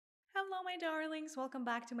Hello, my darlings. Welcome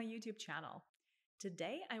back to my YouTube channel.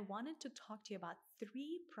 Today, I wanted to talk to you about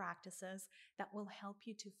 3 practices that will help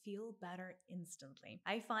you to feel better instantly.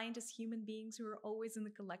 I find as human beings who are always in the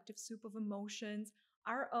collective soup of emotions,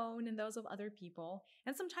 our own and those of other people,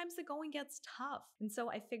 and sometimes the going gets tough. And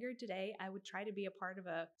so I figured today I would try to be a part of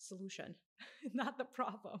a solution, not the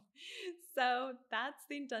problem. So that's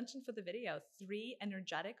the intention for the video. 3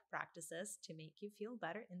 energetic practices to make you feel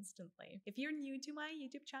better instantly. If you're new to my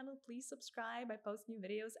YouTube channel, please subscribe. I post new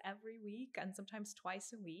videos every week and sometimes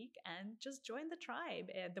twice a week, and just join the tribe.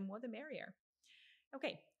 The more the merrier.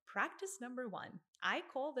 Okay, practice number 1. I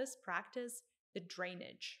call this practice the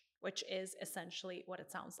drainage, which is essentially what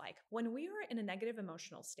it sounds like. When we are in a negative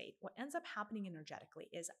emotional state, what ends up happening energetically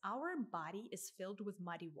is our body is filled with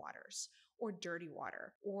muddy waters or dirty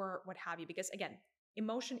water or what have you. Because again,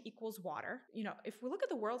 emotion equals water. If we look at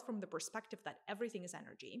the world from the perspective that everything is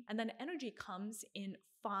energy, and then energy comes in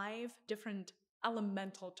 5 different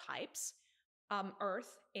elemental types,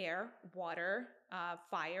 earth, air, water,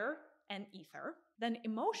 fire, and ether, then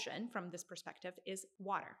emotion from this perspective is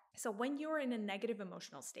water. So when you're in a negative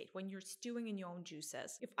emotional state, when you're stewing in your own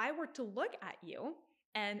juices, if I were to look at you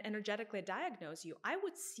and energetically diagnose you, I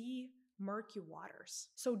would see murky waters.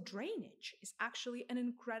 So drainage is actually an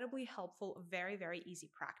incredibly helpful, very, very easy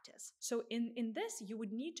practice. So in this, you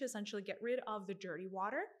would need to essentially get rid of the dirty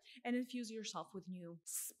water and infuse yourself with new,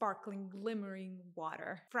 sparkling, glimmering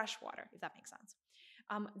water, fresh water, if that makes sense.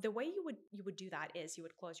 The way you would do that is you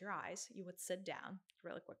would close your eyes, you would sit down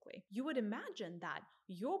really quickly. You would imagine that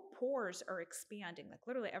your pores are expanding, like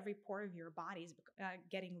literally every pore of your body is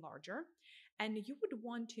getting larger. And you would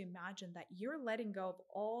want to imagine that you're letting go of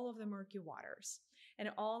all of the murky waters.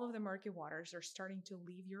 And all of the murky waters are starting to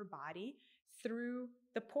leave your body through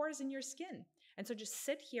the pores in your skin. And so just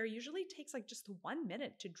sit here. Usually it takes like just 1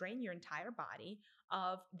 minute to drain your entire body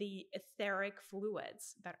of the etheric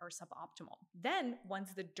fluids that are suboptimal. Then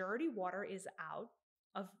once the dirty water is out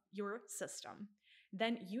of your system,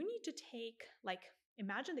 then you need to take,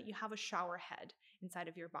 imagine that you have a shower head inside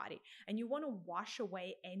of your body and you want to wash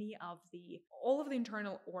away all of the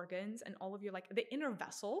internal organs and all of your, the inner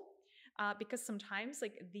vessel, because sometimes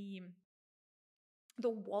the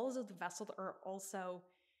walls of the vessel are also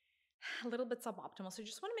a little bit suboptimal. So you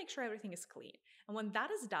just want to make sure everything is clean. And when that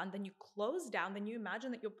is done, then you close down, then you imagine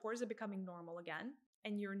that your pores are becoming normal again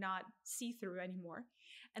and you're not see-through anymore.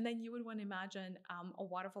 And then you would want to imagine a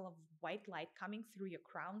waterfall of white light coming through your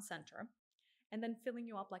crown center and then filling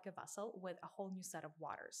you up like a vessel with a whole new set of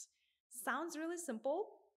waters. Sounds really simple.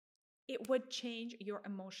 It would change your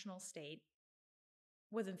emotional state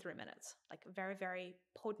within 3 minutes. Like very, very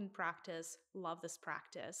potent practice. Love this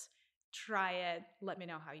practice. Try it. Let me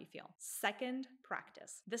know how you feel. Second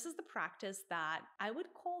practice. This is the practice that I would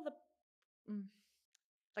call the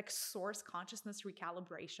source consciousness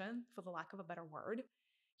recalibration, for the lack of a better word.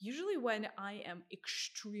 Usually when I am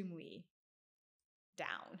extremely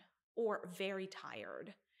down or very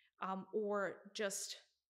tired, or just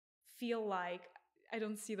feel like I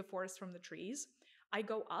don't see the forest from the trees, I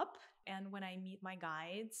go up, and when I meet my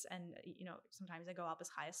guides, and sometimes I go up as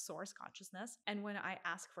high as source consciousness, and when I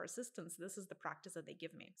ask for assistance, this is the practice that they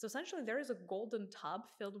give me. So essentially there is a golden tub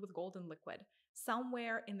filled with golden liquid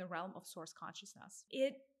somewhere in the realm of source consciousness.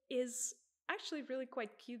 It is actually really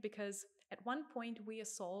quite cute because at one point we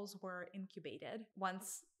as souls were incubated.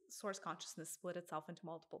 Once source consciousness split itself into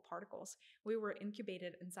multiple particles, we were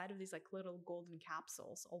incubated inside of these little golden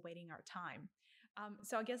capsules awaiting our time.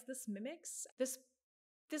 So I guess this mimics this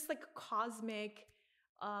cosmic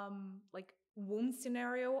womb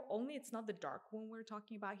scenario, only it's not the dark womb we're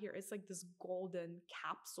talking about here. It's like this golden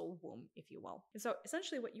capsule womb, if you will. And so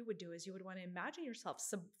essentially what you would do is you would want to imagine yourself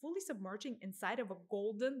fully submerging inside of a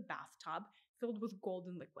golden bathtub filled with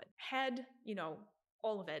golden liquid. Head,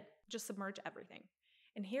 all of it, just submerge everything.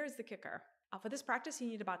 And here's the kicker. For this practice, you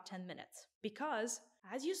need about 10 minutes because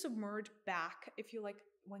as you submerge back,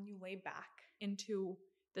 when you lay back into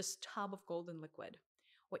this tub of golden liquid,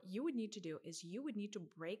 what you would need to do is you would need to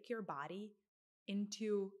break your body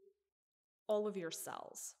into all of your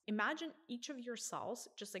cells. Imagine each of your cells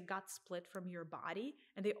just got split from your body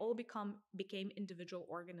and they all became individual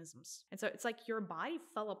organisms. And so it's like your body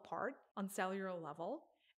fell apart on cellular level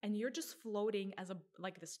and you're just floating as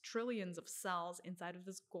this trillions of cells inside of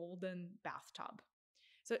this golden bathtub.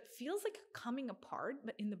 So it feels like coming apart,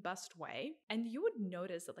 but in the best way. And you would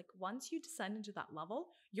notice that once you descend into that level,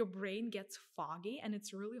 your brain gets foggy and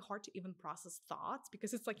it's really hard to even process thoughts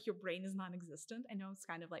because it's your brain is non-existent. I know it's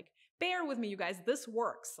kind of bear with me, you guys, this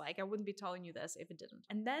works. I wouldn't be telling you this if it didn't.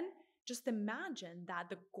 And then Just imagine that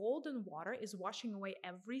the golden water is washing away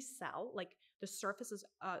every cell, like the surface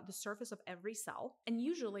of every cell. And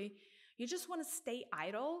usually you just want to stay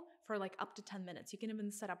idle for like up to 10 minutes. You can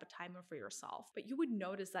even set up a timer for yourself. But you would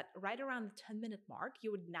notice that right around the 10-minute mark,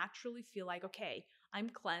 you would naturally feel like, okay, I'm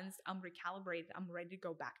cleansed, I'm recalibrated, I'm ready to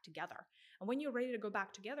go back together. And when you're ready to go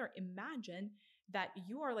back together, imagine that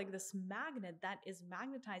you are like this magnet that is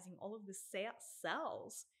magnetizing all of the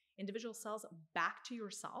cells, individual cells, back to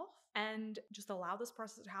yourself, and just allow this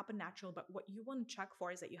process to happen natural. But what you want to check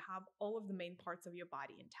for is that you have all of the main parts of your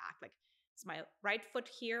body intact. Like, is my right foot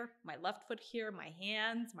here, my left foot here, my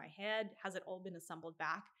hands, my head, has it all been assembled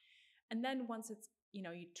back? And then once it's,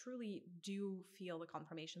 you truly do feel the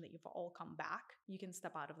confirmation that you've all come back, you can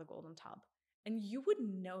step out of the golden tub. And you would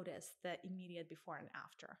notice the immediate before and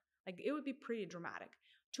after. Like, it would be pretty dramatic,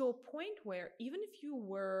 to a point where even if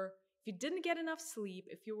you didn't get enough sleep,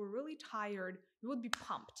 if you were really tired, you would be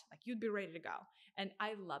pumped, like you'd be ready to go. And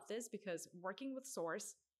I love this because working with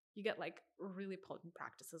Source, you get like really potent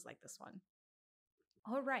practices like this one.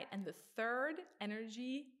 All right, and the third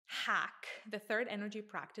energy hack, the third energy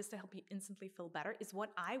practice to help you instantly feel better is what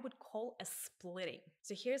I would call a splitting.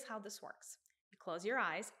 So here's how this works. You close your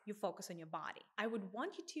eyes, you focus on your body. I would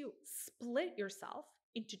want you to split yourself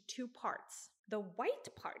into two parts, the white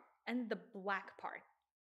part and the black part.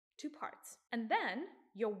 Two parts. And then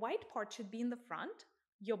your white part should be in the front,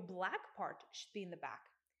 your black part should be in the back.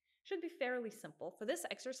 Should be fairly simple. For this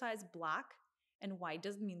exercise, black and white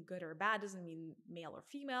doesn't mean good or bad, doesn't mean male or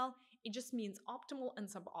female. It just means optimal and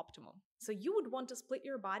suboptimal. So you would want to split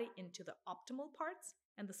your body into the optimal parts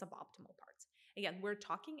and the suboptimal parts. Again, we're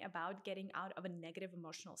talking about getting out of a negative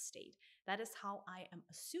emotional state. That is how I am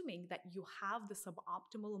assuming that you have the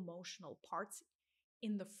suboptimal emotional parts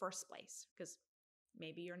in the first place, because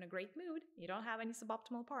maybe you're in a great mood, you don't have any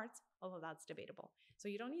suboptimal parts, although that's debatable. So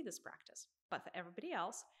you don't need this practice. But for everybody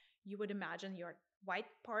else, you would imagine your white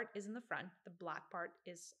part is in the front, the black part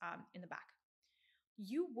is in the back.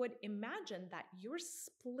 You would imagine that you're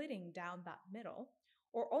splitting down that middle,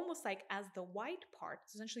 or almost like as the white part.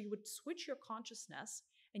 Essentially, you would switch your consciousness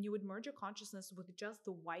and you would merge your consciousness with just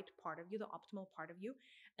the white part of you, the optimal part of you.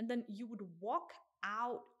 And then you would walk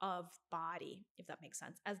out of body, if that makes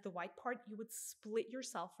sense. As the white part, you would split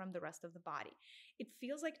yourself from the rest of the body. It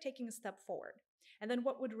feels like taking a step forward. And then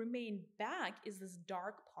what would remain back is this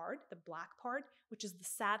dark part, the black part, which is the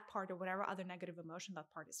sad part or whatever other negative emotion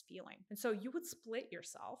that part is feeling. And so you would split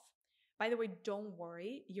yourself. By the way, don't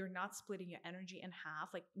worry, you're not splitting your energy in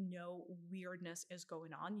half. Like, no weirdness is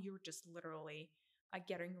going on. You're just literally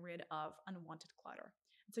getting rid of unwanted clutter.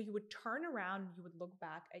 And so you would turn around, you would look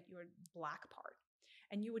back at your black part,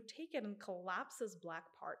 and you would take it and collapse this black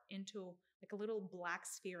part into like a little black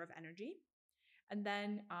sphere of energy. And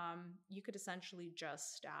then you could essentially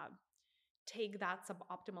just take that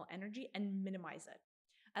suboptimal energy and minimize it.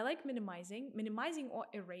 I like minimizing or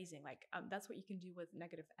erasing. Like that's what you can do with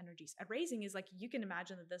negative energies. Erasing is like, you can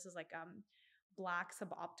imagine that this is like black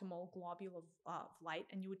suboptimal globule of light,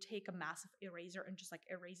 and you would take a massive eraser and just like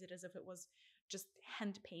erase it as if it was just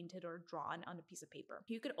hand painted or drawn on a piece of paper.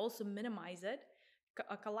 You could also minimize it,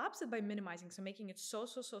 collapse it by minimizing, so making it so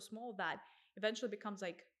small that eventually becomes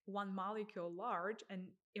like one molecule large and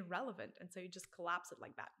irrelevant. And so you just collapse it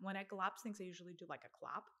like that. When I collapse things, I usually do like a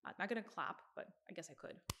clap. I'm not gonna clap, but I guess I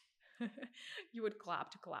could. You would clap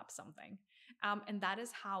to collapse something. And that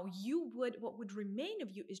is how what would remain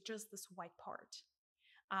of you is just this white part.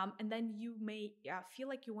 And then you may feel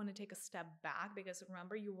like you want to take a step back, because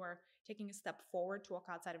remember, you were taking a step forward to walk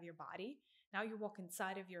outside of your body. Now you walk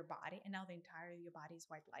inside of your body, and now the entirety of your body is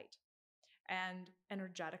white light. And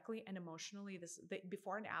energetically and emotionally, the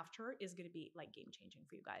before and after is going to be like game changing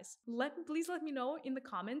for you guys. Please let me know in the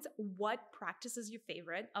comments what practice is your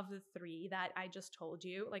favorite of the three that I just told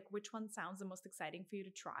you. Like, which one sounds the most exciting for you to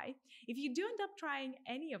try? If you do end up trying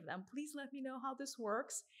any of them, please let me know how this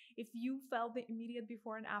works, if you felt the immediate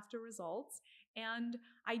before and after results. And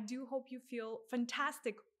I do hope you feel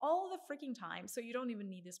fantastic all the freaking time, so you don't even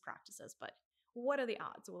need these practices. But what are the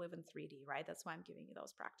odds? We live in 3D, right? That's why I'm giving you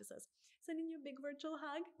those practices. Sending you a big virtual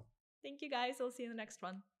hug. Thank you guys. I'll see you in the next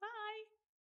one. Bye.